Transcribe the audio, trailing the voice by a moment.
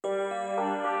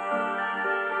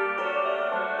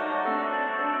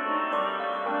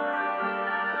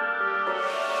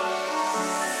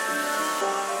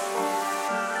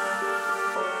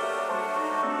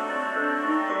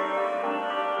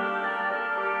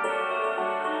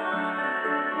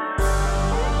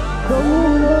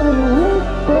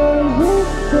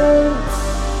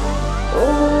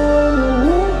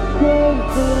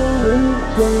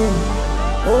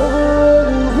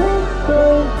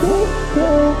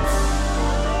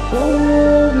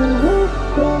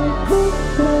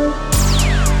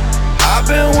I've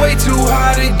been way too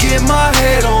high to get my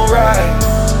head on right.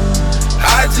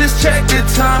 I just checked the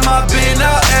time, I've been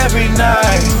out every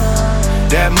night.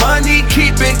 That money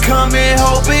keep it coming,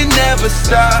 hope it never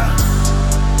stop.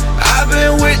 I've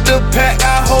been with the pack,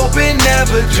 I hope it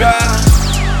never dry.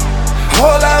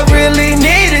 All I really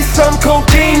need is some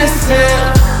codeine to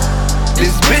sell.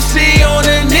 This bitch, she on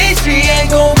her knees, she ain't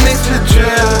gon' miss the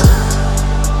drill.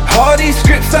 All these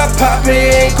scripts I pop,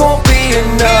 it ain't gon' be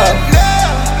enough.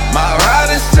 My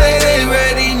riders say they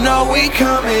ready, know we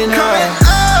coming up.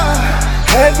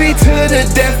 Heavy to the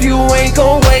death, you ain't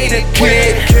gon' wait a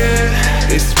kid.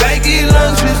 This panky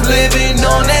Lungz is living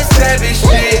on that savage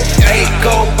shit. 8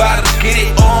 gold bottles, get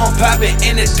it on, pop it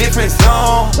in a different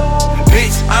zone.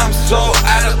 Bitch, I'm so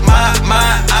out of my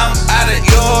mind, I'm out of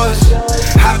yours.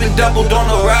 I've been doubled on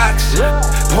the rocks,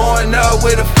 pouring up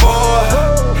with a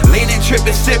 4. Leaning,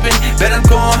 tripping, sipping, bet I'm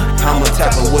gone. I'm on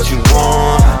top of what you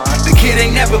want. The kid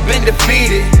ain't never been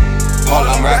defeated. All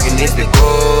I'm rocking is the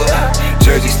gold.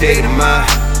 Jersey state of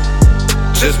mind,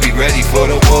 just be ready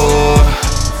for the war.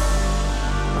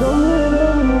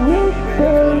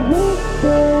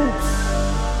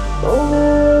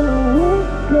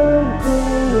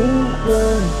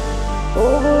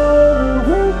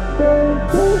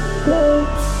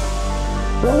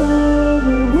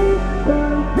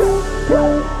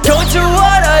 Don't you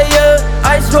what I am?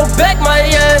 I throw back my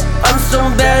head. I'm so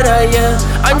bad I am.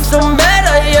 I'm so mad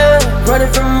I am.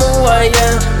 Running from who I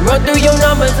am. Run through your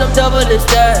numbers, I'm double as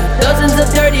that. Dozens of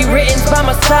dirty written by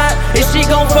my side. Is she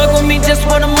gon' fuck with me just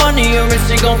for the money, or is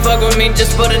she gon' fuck with me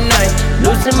just for the night?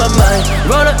 Losing my mind.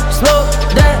 Run up, smoke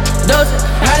that dozens.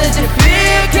 How does it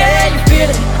feel? Can you feel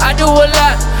it? I do a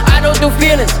lot, I don't do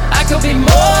feelings. I could be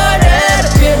more than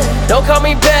a feeling. Don't call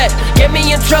me bad, get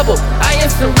me in trouble. I am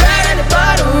surrounded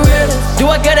by the realest. Do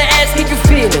I gotta ask if you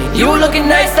feel it? You looking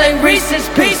nice like Reese's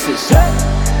Pieces.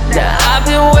 Now I've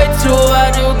been way too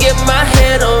high to get my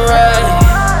head on right.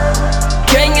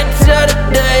 Can't get to the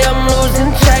day, I'm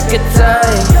losing track of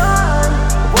time.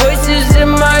 Voices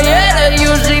in my head are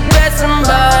usually passing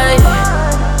by.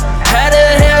 How the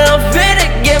hell I'm fit to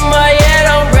get my head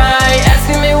on right?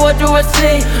 Asking me what do I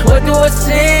see, what do I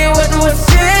see, what do I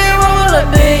see, what will I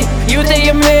be? You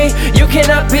think of me, you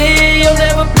cannot be, you'll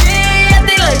never be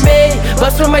anything like me.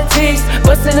 Bust on my teeth,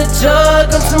 bust in a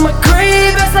jug, onto my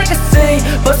grave, it's like a sea.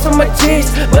 Bust on my teeth,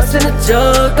 bust in a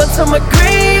jug, onto my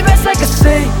grave, it's like a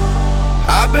sea.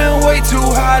 I've been way too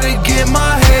high to get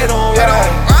my head on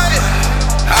right.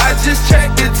 I just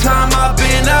checked the time, I've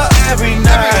been out every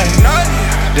night.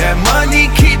 That money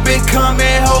keep it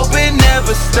coming, hope it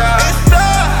never stop.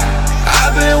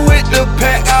 I've been with the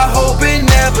pack, I hope it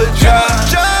never dry.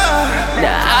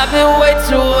 Now I've been way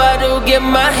too high to get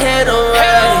my head on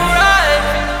right.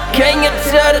 Can't get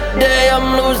to the day,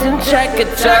 I'm losing track of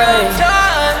time.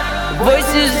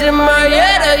 Voices in my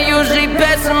head are usually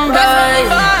passing by.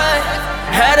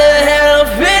 How the hell I'm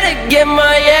fit to get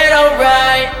my head on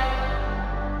right?